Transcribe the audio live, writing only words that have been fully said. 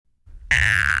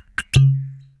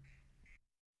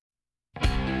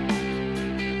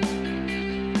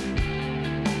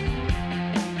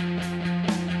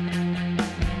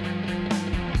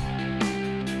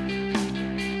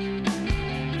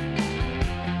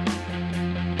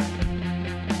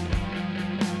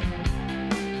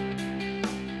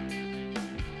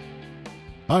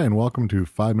Hi, and welcome to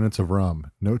 5 Minutes of Rum.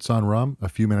 Notes on rum, a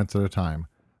few minutes at a time.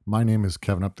 My name is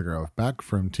Kevin Upthegrove, back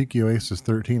from Tiki Oasis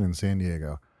 13 in San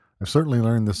Diego. I've certainly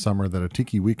learned this summer that a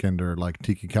Tiki weekender like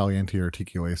Tiki Caliente or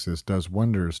Tiki Oasis does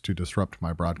wonders to disrupt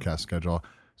my broadcast schedule,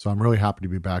 so I'm really happy to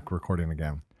be back recording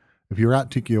again. If you were at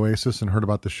Tiki Oasis and heard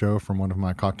about the show from one of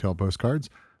my cocktail postcards,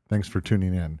 thanks for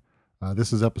tuning in.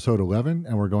 This is episode 11,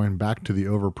 and we're going back to the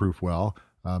overproof well,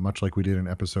 much like we did in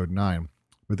episode 9.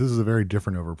 But this is a very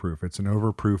different overproof. It's an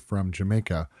overproof from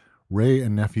Jamaica, Wray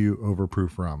and Nephew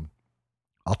Overproof Rum.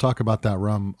 I'll talk about that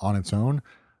rum on its own,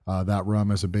 that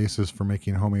rum as a basis for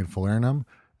making homemade falernum,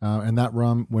 and that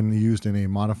rum when used in a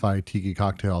modified tiki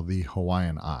cocktail, the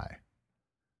Hawaiian Eye.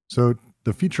 So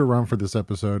the feature rum for this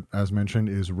episode, as mentioned,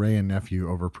 is Wray and Nephew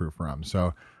Overproof Rum.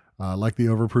 So like the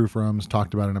overproof rums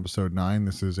talked about in episode 9,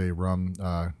 this is a rum,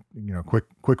 quick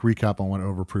recap on what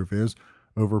overproof is.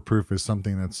 Overproof is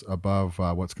something that's above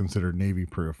what's considered Navy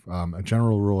proof. A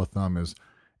general rule of thumb is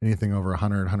anything over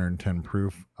 100, 110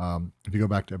 proof. If you go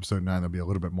back to episode 9, there'll be a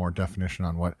little bit more definition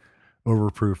on what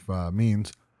overproof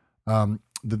means.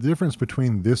 The difference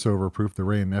between this overproof, the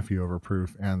Wray and Nephew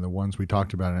overproof, and the ones we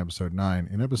talked about in episode 9.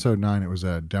 In episode 9, it was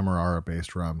a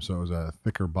Demerara-based rum, so it was a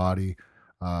thicker body,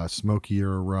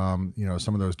 smokier rum. You know,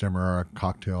 some of those Demerara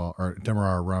cocktail or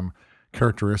Demerara rum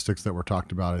characteristics that were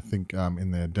talked about, I think,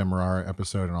 in the Demerara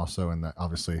episode and also in the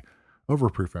obviously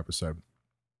overproof episode.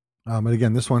 But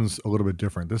again, this one's a little bit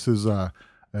different. This is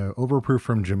overproof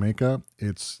from Jamaica.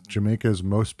 It's Jamaica's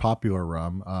most popular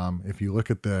rum. If you look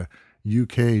at the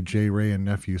UK J. Wray and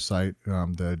Nephew site,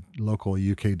 the local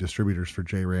UK distributors for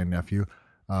J. Wray and Nephew,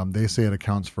 they say it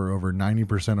accounts for over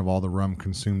 90% of all the rum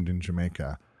consumed in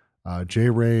Jamaica. J.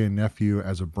 Wray and Nephew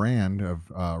as a brand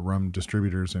of rum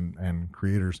distributors and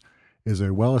creators is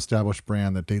a well-established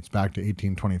brand that dates back to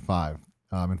 1825.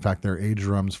 In fact, their aged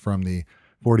rums from the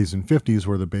 40s and 50s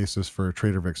were the basis for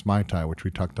Trader Vic's Mai Tai, which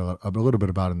we talked a little bit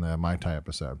about in the Mai Tai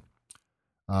episode.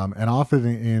 And often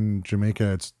in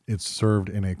Jamaica, it's served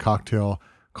in a cocktail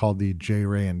called the J.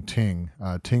 Wray and Ting.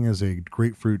 Ting is a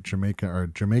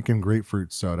Jamaican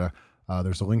grapefruit soda.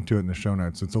 There's a link to it in the show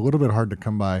notes. It's a little bit hard to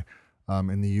come by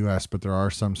in the U.S., but there are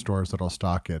some stores that'll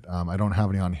stock it. I don't have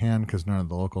any on hand because none of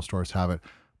the local stores have it,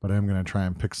 but I'm going to try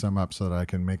and pick some up so that I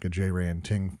can make a J. Wray and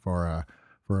Ting for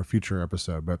a future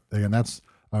episode. But again, that's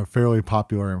a fairly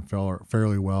popular and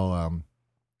fairly well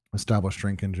established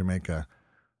drink in Jamaica.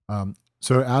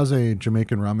 So as a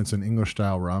Jamaican rum, it's an English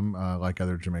style rum, like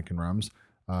other Jamaican rums,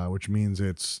 which means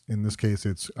in this case,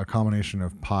 it's a combination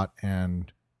of pot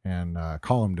and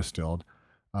column distilled.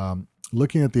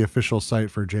 Looking at the official site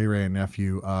for J. Wray and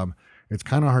Nephew, it's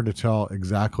kind of hard to tell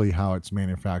exactly how it's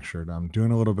manufactured. I'm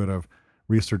doing a little bit of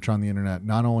research on the internet,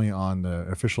 not only on the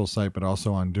official site, but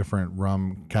also on different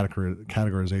rum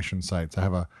categorization sites. I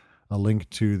have a link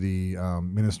to the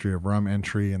Ministry of Rum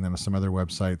entry and then some other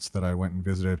websites that I went and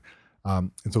visited.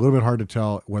 It's a little bit hard to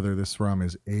tell whether this rum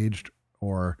is aged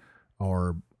or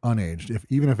unaged.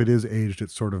 Even if it is aged,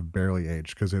 it's sort of barely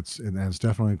aged because it's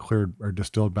definitely cleared or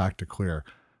distilled back to clear.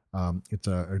 It's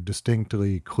a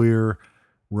distinctly clear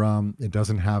rum. It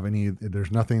doesn't have there's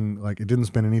nothing like it didn't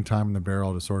spend any time in the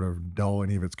barrel to sort of dull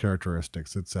any of its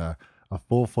characteristics. It's a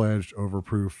full-fledged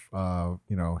overproof,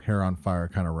 hair on fire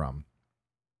kind of rum.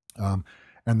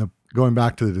 And going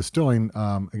back to the distilling,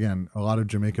 again, a lot of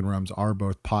Jamaican rums are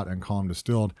both pot and column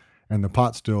distilled, and the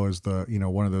pot still is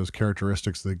one of those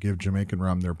characteristics that give Jamaican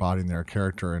rum their body and their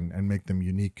character and make them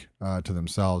unique to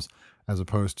themselves, as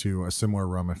opposed to a similar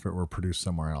rum if it were produced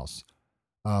somewhere else.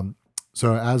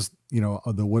 So as you know,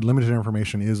 the limited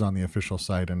information is on the official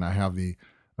site, and I have the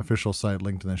official site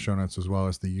linked in the show notes as well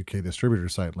as the UK distributor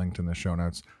site linked in the show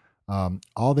notes.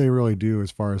 All they really do as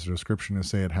far as the description is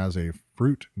say it has a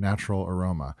fruit natural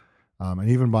aroma. And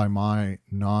even by my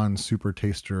non-super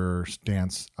taster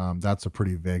stance, that's a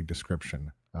pretty vague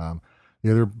description. The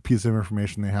other piece of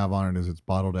information they have on it is it's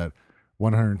bottled at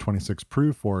 126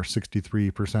 proof or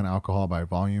 63% alcohol by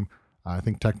volume. I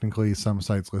think technically some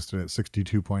sites listed at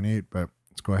 62.8, but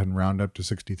let's go ahead and round up to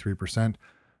 63%.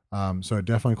 So it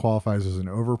definitely qualifies as an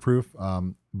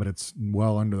overproof, but it's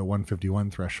well under the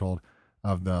 151 threshold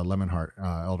of the Lemonheart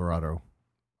Eldorado.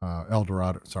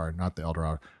 Sorry, not the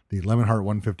Eldorado. The Lemonheart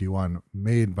 151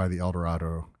 made by the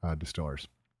Eldorado distillers.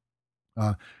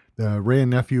 The Wray and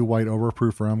Nephew White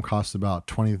Overproof rum costs about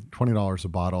 $20 a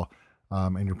bottle,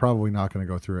 and you're probably not going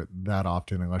to go through it that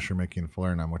often unless you're making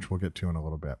falernum, which we'll get to in a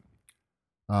little bit.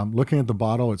 Looking at the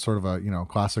bottle, it's sort of a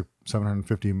classic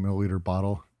 750 milliliter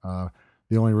bottle.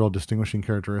 The only real distinguishing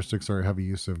characteristics are a heavy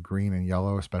use of green and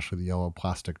yellow, especially the yellow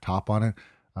plastic top on it.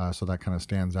 So that kind of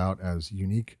stands out as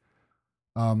unique.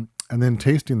 And then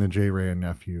tasting the J. Ray and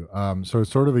Nephew. So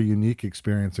it's sort of a unique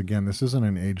experience. Again, this isn't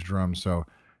an aged rum, so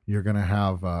you're going to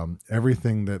have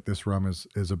everything that this rum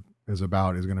is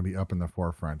about is going to be up in the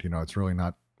forefront. You know, it's really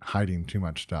not hiding too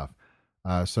much stuff.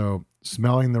 So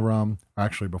smelling the rum,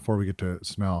 actually, before we get to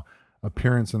smell,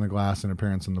 appearance in the glass and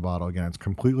appearance in the bottle. Again, it's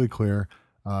completely clear.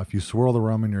 If you swirl the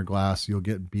rum in your glass, you'll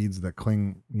get beads that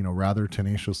cling, you know, rather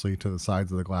tenaciously to the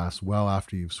sides of the glass well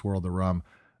after you've swirled the rum,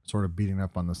 sort of beating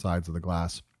up on the sides of the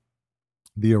glass.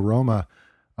 The aroma,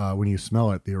 when you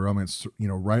smell it, the aroma, it's, you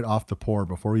know, right off the pour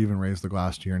before you even raise the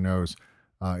glass to your nose.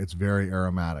 It's very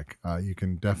aromatic. You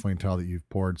can definitely tell that you've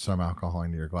poured some alcohol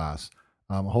into your glass.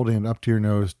 Holding it up to your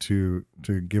nose to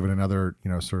give it another,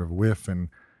 you know, sort of whiff and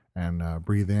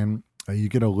breathe in. You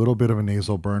get a little bit of a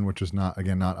nasal burn, which is not,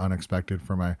 again, not unexpected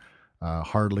from a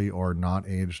hardly or not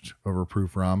aged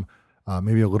overproof rum.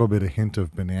 Maybe a little bit of hint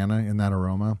of banana in that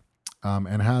aroma,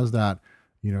 and has that,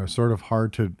 you know, sort of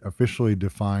hard to officially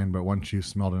define, but once you've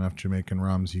smelled enough Jamaican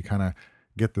rums, you kind of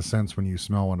get the sense when you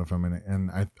smell one of them. And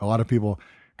a lot of people,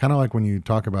 kind of like when you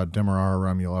talk about Demerara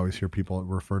rum, you'll always hear people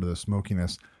refer to the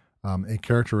smokiness. A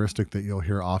characteristic that you'll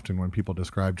hear often when people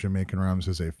describe Jamaican rums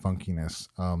is a funkiness,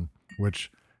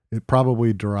 which it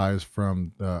probably derives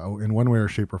from, in one way or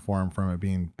shape or form, from it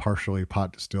being partially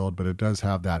pot distilled, but it does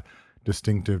have that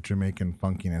distinctive Jamaican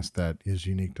funkiness that is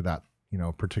unique to that, you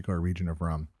know, particular region of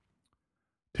rum.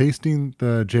 Tasting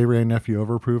the J. Ray and Nephew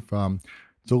Overproof,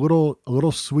 it's a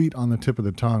little sweet on the tip of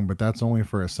the tongue, but that's only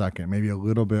for a second. Maybe a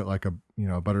little bit like a, you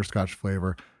know, butterscotch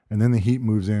flavor, and then the heat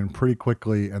moves in pretty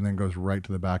quickly and then goes right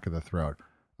to the back of the throat.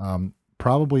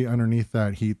 Probably underneath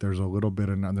that heat, there's a little bit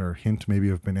another hint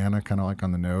maybe of banana, kind of like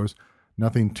on the nose.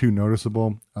 Nothing too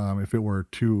noticeable. If it were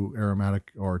too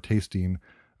aromatic or tasting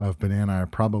of banana, I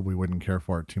probably wouldn't care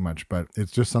for it too much. But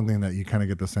it's just something that you kind of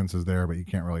get the senses there, but you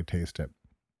can't really taste it.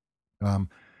 Um,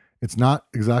 it's not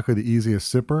exactly the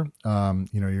easiest sipper.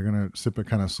 You know, you're going to sip it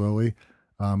kind of slowly.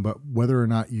 But whether or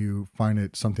not you find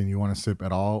it something you want to sip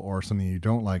at all or something you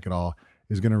don't like at all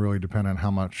is going to really depend on how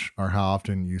much or how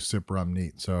often you sip rum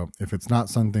neat. So if it's not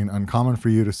something uncommon for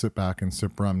you to sit back and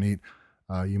sip rum neat,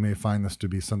 you may find this to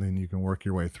be something you can work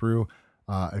your way through.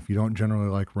 If you don't generally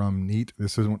like rum neat,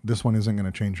 this one isn't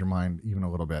going to change your mind even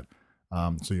a little bit.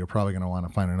 So you're probably going to want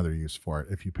to find another use for it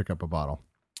if you pick up a bottle.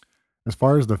 As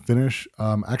far as the finish,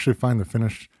 I actually find the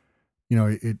finish, you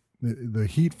know, the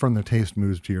heat from the taste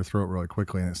moves to your throat really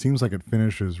quickly, and it seems like it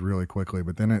finishes really quickly,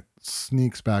 but then it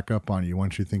sneaks back up on you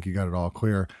once you think you got it all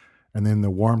clear, and then the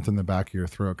warmth in the back of your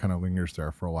throat kind of lingers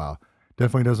there for a while.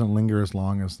 Definitely doesn't linger as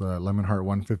long as the Lemon Heart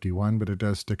 151, but it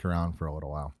does stick around for a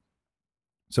little while.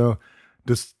 So,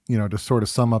 just, you know, to sort of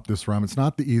sum up this rum, it's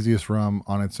not the easiest rum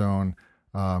on its own,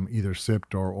 either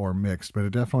sipped or mixed, but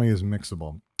it definitely is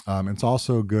mixable. It's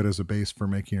also good as a base for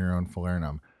making your own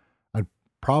falernum. I'd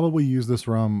probably use this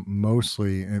rum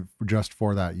mostly just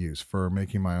for that use, for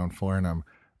making my own falernum,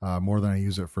 more than I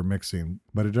use it for mixing.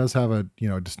 But it does have a, you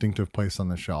know, distinctive place on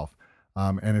the shelf.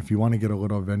 And if you want to get a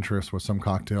little adventurous with some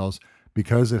cocktails,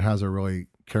 because it has a really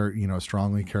you know,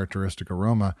 strongly characteristic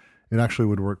aroma, it actually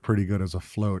would work pretty good as a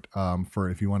float, for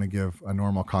if you want to give a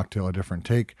normal cocktail a different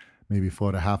take. Maybe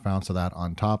float a half ounce of that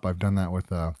on top. I've done that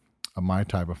with a Mai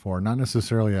Tai before, not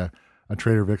necessarily a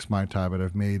Trader Vic's Mai Tai, but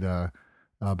I've made a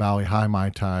Bali High Mai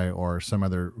Tai or some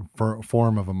other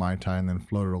form of a Mai Tai, and then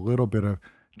floated a little bit of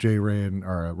J. Ray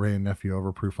or Ray and Nephew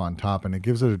Overproof on top, and it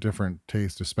gives it a different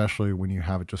taste, especially when you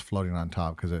have it just floating on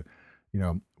top. Because it, you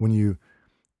know, when you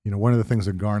know, one of the things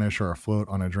a garnish or a float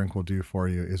on a drink will do for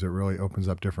you is it really opens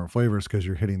up different flavors because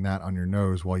you're hitting that on your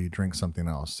nose while you drink something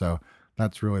else. So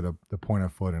that's really the point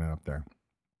of floating it up there.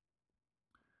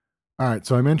 All right,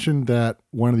 so I mentioned that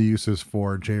one of the uses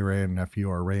for J. Ray and Nephew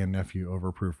or Ray and Nephew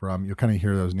Overproof rum, you'll kind of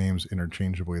hear those names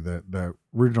interchangeably. The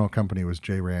original company was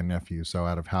J. Ray and Nephew, so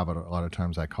out of habit, a lot of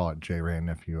times I call it J. Ray and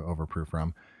Nephew Overproof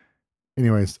rum.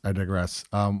 Anyways, I digress.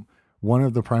 One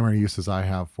of the primary uses I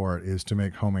have for it is to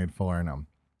make homemade falernum.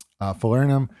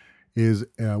 Falernum is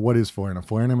what is falernum?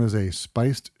 Falernum is a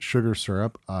spiced sugar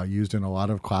syrup used in a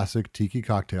lot of classic tiki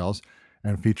cocktails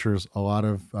and features a lot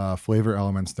of flavor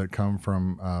elements that come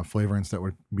from flavorants that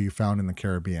would be found in the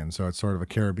Caribbean. So it's sort of a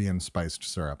Caribbean spiced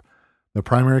syrup. The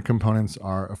primary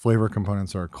flavor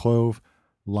components are clove,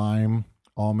 lime,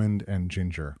 almond, and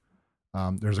ginger.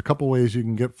 There's a couple ways you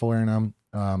can get falernum.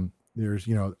 There's,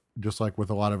 you know, just like with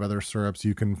a lot of other syrups,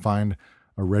 you can find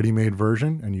a ready-made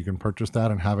version and you can purchase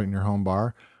that and have it in your home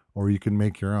bar, or you can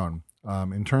make your own.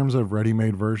 In terms of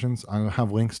ready-made versions, I'll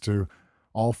have links to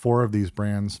all four of these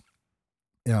brands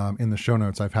in the show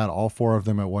notes. I've had all four of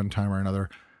them at one time or another.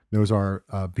 Those are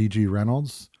BG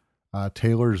Reynolds,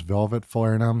 Taylor's Velvet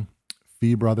Falernum,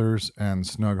 Fee Brothers, and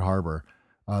Snug Harbor.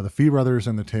 The Fee Brothers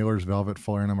and the Taylor's Velvet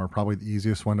Falernum are probably the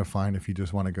easiest one to find if you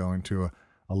just want to go into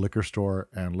a liquor store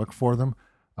and look for them.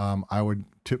 I would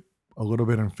tip a little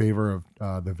bit in favor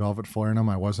of the Velvet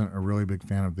Falernum. I wasn't a really big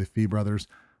fan of the Fee Brothers.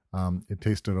 It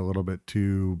tasted a little bit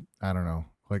too, I don't know,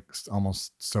 like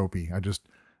almost soapy. I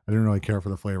didn't really care for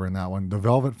the flavor in that one. The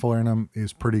Velvet Falernum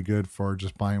is pretty good for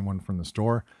just buying one from the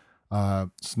store.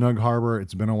 Snug Harbor,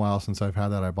 it's been a while since I've had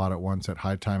that. I bought it once at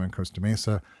High Time in Costa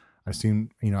Mesa.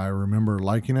 I remember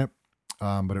liking it,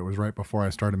 but it was right before I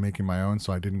started making my own,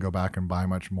 so I didn't go back and buy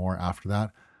much more after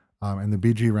that. And the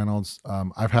BG Reynolds,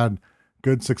 I've had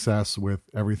good success with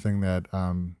everything that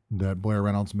Blair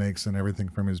Reynolds makes and everything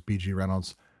from his BG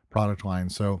Reynolds product line.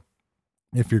 So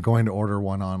if you're going to order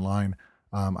one online,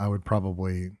 I would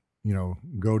probably,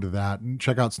 go to that and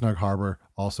check out Snug Harbor.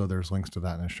 Also, there's links to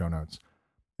that in the show notes.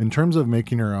 In terms of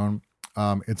making your own,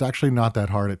 it's actually not that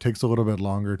hard. It takes a little bit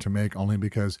longer to make only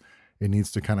because it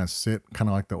needs to kind of sit, kind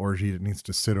of like the orgeat. It needs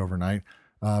to sit overnight,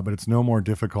 but it's no more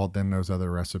difficult than those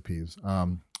other recipes.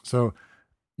 So,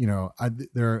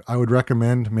 I would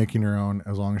recommend making your own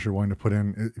as long as you're willing to put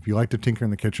in. If you like to tinker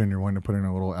in the kitchen, you're willing to put in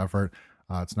a little effort.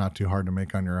 It's not too hard to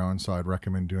make on your own, so I'd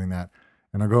recommend doing that.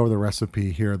 And I'll go over the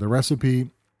recipe here. The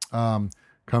recipe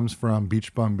comes from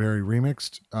Beach Bum Berry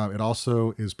Remixed. It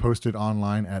also is posted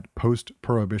online at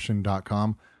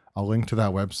postprohibition.com. I'll link to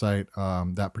that website,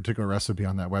 that particular recipe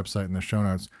on that website in the show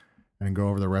notes, and go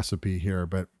over the recipe here.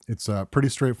 But it's pretty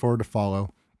straightforward to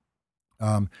follow.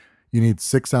 You need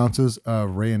 6 ounces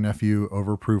of Wray & Nephew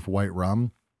Overproof white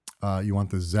rum. You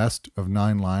want the zest of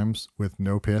 9 limes with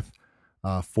no pith.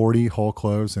 40 whole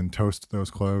cloves, and toast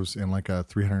those cloves in like a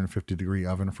 350 degree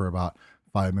oven for about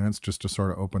 5 minutes just to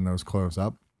sort of open those cloves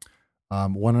up.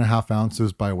 1.5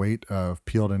 ounces by weight of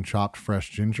peeled and chopped fresh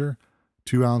ginger.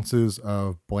 2 ounces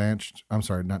of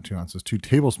not 2 ounces, 2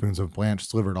 tablespoons of blanched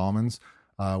slivered almonds,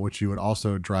 which you would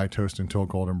also dry toast until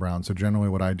golden brown. So generally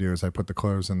what I do is I put the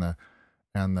cloves and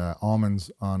the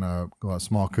almonds on a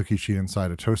small cookie sheet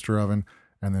inside a toaster oven,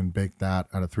 and then bake that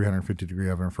at a 350 degree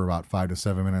oven for about 5 to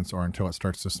 7 minutes, or until it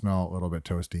starts to smell a little bit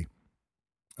toasty.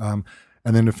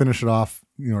 And then to finish it off,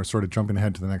 sort of jumping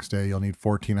ahead to the next day, you'll need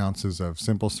 14 ounces of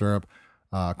simple syrup,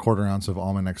 1/4 ounce of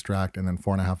almond extract, and then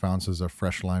 4.5 ounces of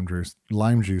fresh lime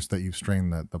juice that you've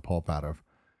strained the pulp out of.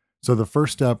 So the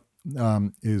first step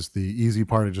is the easy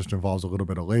part. It just involves a little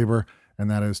bit of labor, and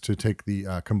that is to take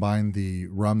combine the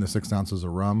rum, the 6 ounces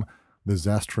of rum, the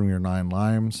zest from your 9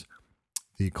 limes,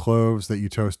 the cloves that you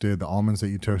toasted, the almonds that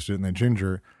you toasted, and the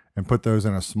ginger, and put those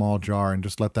in a small jar and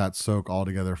just let that soak all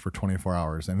together for 24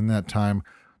 hours. And in that time,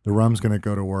 the rum's going to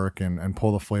go to work and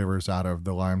pull the flavors out of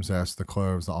the lime zest, the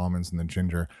cloves, the almonds, and the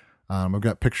ginger. I've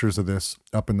got pictures of this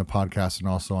up in the podcast and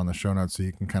also on the show notes, so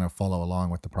you can kind of follow along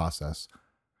with the process.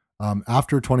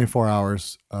 After 24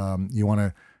 hours, you want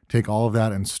to take all of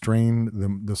that and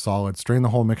strain the solids, strain the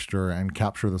whole mixture, and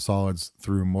capture the solids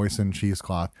through moistened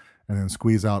cheesecloth, and then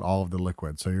squeeze out all of the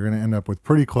liquid. So you're going to end up with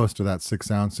pretty close to that 6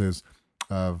 ounces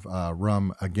of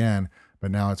rum again,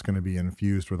 but now it's going to be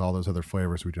infused with all those other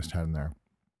flavors we just had in there.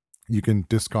 You can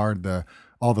discard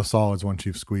all the solids once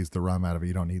you've squeezed the rum out of it.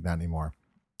 You don't need that anymore.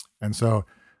 And so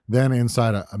then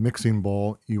inside a mixing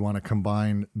bowl, you want to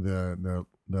combine the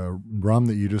rum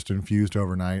that you just infused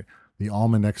overnight, the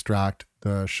almond extract,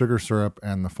 the sugar syrup,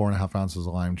 and the 4.5 ounces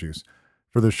of lime juice.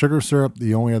 For the sugar syrup,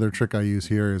 the only other trick I use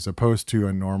here is opposed to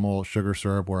a normal sugar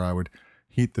syrup where I would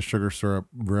heat the sugar syrup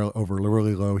over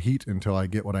really low heat until I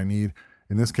get what I need.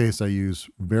 In this case, I use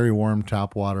very warm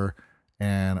tap water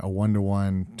and a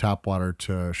 1-to-1 tap water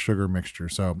to sugar mixture.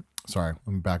 So, sorry,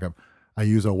 let me back up. I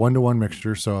use a 1-to-1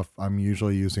 mixture. So if I'm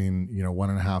usually using,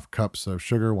 1.5 cups of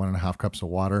sugar, 1.5 cups of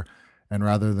water, and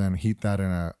rather than heat that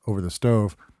over the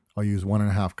stove, I'll use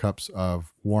 1.5 cups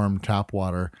of warm tap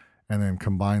water, and then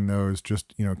combine those.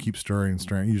 Just, keep stirring and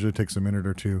stirring. It usually takes a minute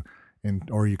or two,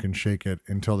 or you can shake it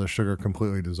until the sugar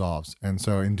completely dissolves. And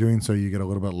so in doing so, you get a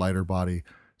little bit lighter body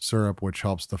syrup, which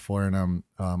helps the falernum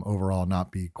overall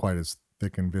not be quite as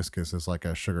thick and viscous as like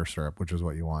a sugar syrup, which is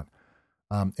what you want.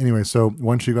 Anyway, so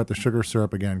once you got the sugar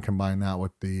syrup, again, combine that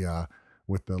with the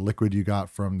liquid you got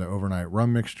from the overnight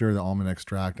rum mixture, the almond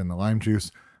extract, and the lime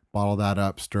juice. Bottle that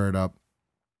up, stir it up.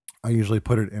 I usually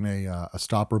put it in a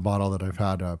stopper bottle that I've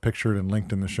had pictured and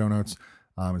linked in the show notes.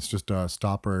 It's just a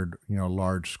stoppered,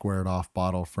 large squared off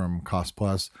bottle from Cost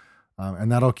Plus.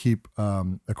 And that'll keep,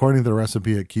 according to the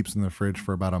recipe, it keeps in the fridge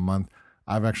for about a month.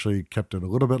 I've actually kept it a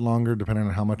little bit longer, depending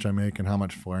on how much I make and how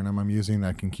much falernum I'm using.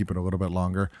 I can keep it a little bit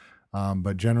longer.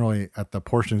 But generally, at the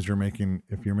portions you're making,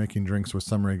 if you're making drinks with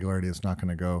some regularity, it's not going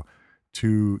to go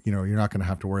you're not going to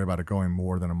have to worry about it going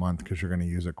more than a month because you're going to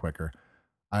use it quicker.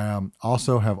 I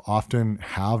also have often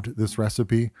halved this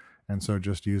recipe, and so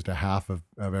just used a half of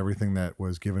everything that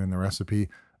was given in the recipe.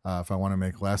 If I want to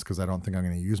make less, because I don't think I'm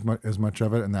going to use as much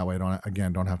of it, and that way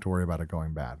don't have to worry about it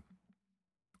going bad.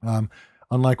 Um,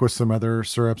 Unlike with some other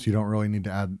syrups, you don't really need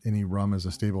to add any rum as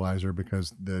a stabilizer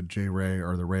because the J Ray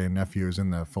or the Ray and Nephew is in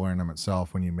the falernum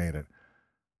itself when you made it.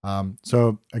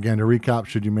 So again, to recap,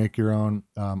 should you make your own?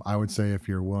 I would say if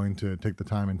you're willing to take the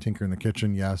time and tinker in the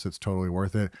kitchen, yes, it's totally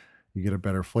worth it. You get a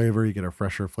better flavor, you get a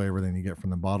fresher flavor than you get from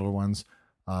the bottled ones.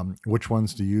 Which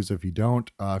ones to use if you don't?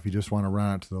 If you just want to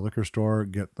run out to the liquor store,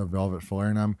 get the Velvet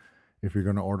Falernum. If you're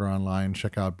going to order online,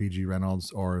 check out BG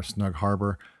Reynolds or Snug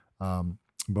Harbor.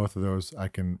 Both of those I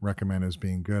can recommend as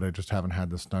being good. I just haven't had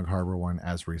the Snug Harbor one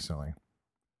as recently.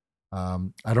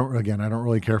 I don't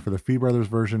really care for the Fee Brothers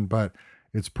version, but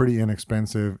it's pretty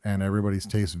inexpensive and everybody's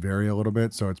tastes vary a little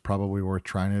bit. So it's probably worth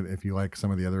trying it. If you like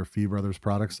some of the other Fee Brothers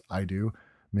products, I do.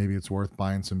 Maybe it's worth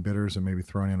buying some bitters and maybe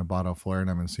throwing in a bottle of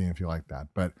Falernum and seeing if you like that.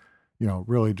 But,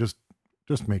 really just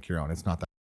make your own. It's not that.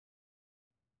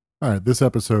 All right, this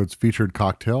episode's featured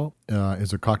cocktail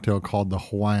is a cocktail called the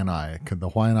Hawaiian Eye. The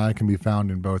Hawaiian Eye can be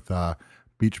found in both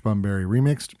Beach Bum Berry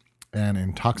Remixed and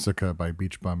Intoxica by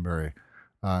Beach Bum Berry.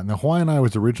 And the Hawaiian Eye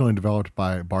was originally developed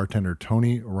by bartender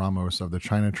Tony Ramos of the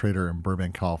China Trader in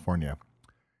Burbank, California.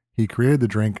 He created the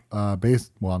drink he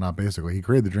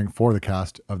created the drink for the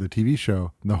cast of the TV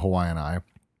show The Hawaiian Eye,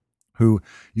 who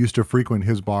used to frequent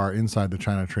his bar inside the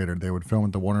China Trader. They would film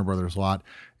at the Warner Brothers lot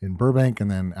in Burbank,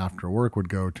 and then after work would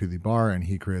go to the bar, and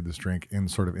he created this drink in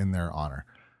their honor.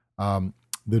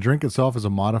 The drink itself is a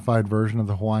modified version of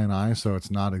the Hawaiian Eye, so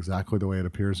it's not exactly the way it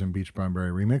appears in Beach Bum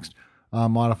Berry Remixed.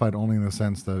 Modified only in the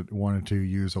sense that it wanted to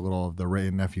use a little of the Ray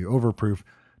and Nephew overproof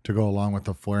to go along with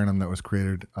the falernum that was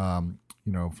created,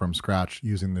 from scratch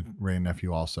using the Ray and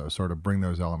Nephew also, sort of bring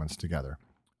those elements together.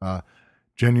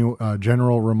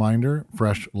 General reminder,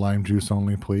 fresh lime juice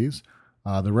only, please.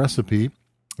 The recipe,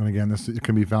 and again, this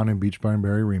can be found in Beach Bum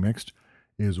Berry Remixed,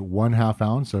 is 1/2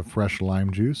 ounce of fresh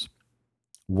lime juice,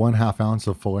 1/2 ounce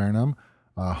of falernum,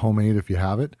 homemade if you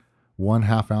have it,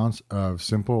 1/2 ounce of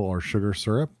simple or sugar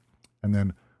syrup, and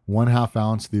then 1/2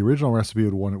 ounce. The original recipe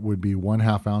would be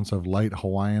 1/2 ounce of light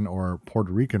Hawaiian or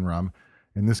Puerto Rican rum.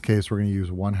 In this case, we're going to use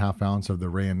 1/2 ounce of the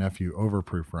Ray and Nephew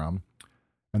overproof rum,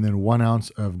 and then 1 ounce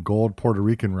of gold Puerto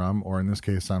Rican rum, or in this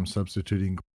case, I'm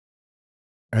substituting.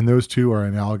 And those two are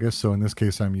analogous. So in this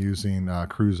case, I'm using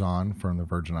Cruzan from the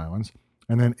Virgin Islands,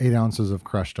 and then 8 ounces of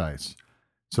crushed ice.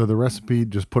 So the recipe,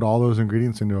 just put all those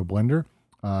ingredients into a blender.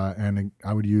 And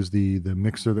I would use the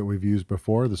mixer that we've used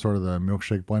before, the sort of the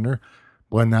milkshake blender.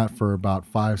 Blend that for about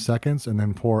 5 seconds, and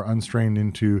then pour unstrained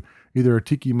into either a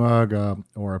tiki mug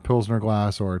or a Pilsner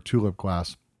glass or a tulip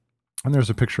glass. And there's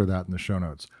a picture of that in the show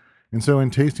notes. And so in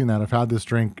tasting that, I've had this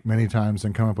drink many times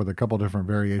and come up with a couple different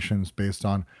variations based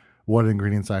on what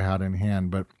ingredients I had in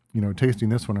hand. But, tasting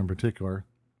this one in particular,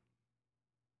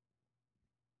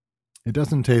 it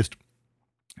doesn't taste,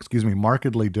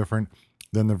 markedly different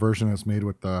than the version that's made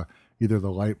with either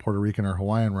the light Puerto Rican or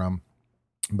Hawaiian rum.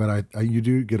 But you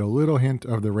do get a little hint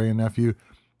of the Ray and Nephew.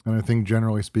 And I think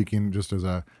generally speaking, just as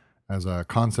a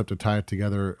concept to tie it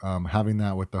together, having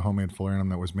that with the homemade falernum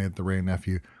that was made at the Ray and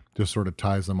Nephew just sort of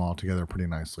ties them all together pretty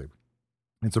nicely.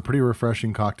 It's a pretty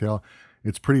refreshing cocktail.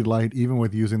 It's pretty light. Even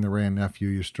with using the Ray and Nephew,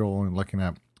 you're still only looking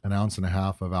at 1.5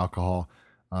 ounces of alcohol.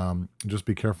 Just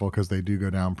be careful because they do go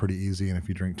down pretty easy. And if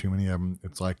you drink too many of them,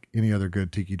 it's like any other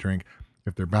good tiki drink.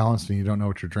 If they're balanced and you don't know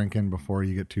what you're drinking before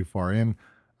you get too far in,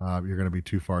 you're going to be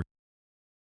too far.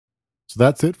 So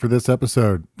that's it for this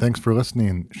episode. Thanks for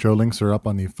listening. Show links are up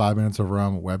on the 5 Minutes of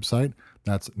Rum website.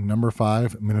 That's number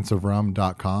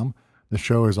 5minutesofrum.com. The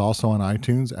show is also on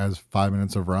iTunes as 5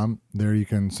 Minutes of Rum. There you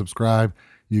can subscribe,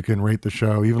 you can rate the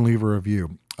show, even leave a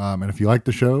review. And if you like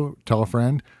the show, tell a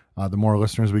friend. The more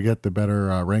listeners we get, the better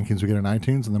rankings we get in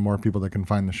iTunes and the more people that can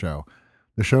find the show.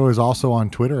 The show is also on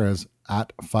Twitter as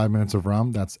at 5 Minutes of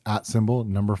Rum. That's @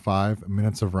 number 5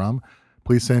 Minutes of Rum.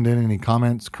 Please send in any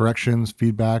comments, corrections,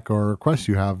 feedback, or requests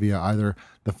you have via either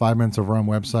the 5 Minutes of Rum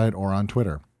website or on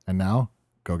Twitter. And now,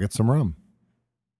 go get some rum.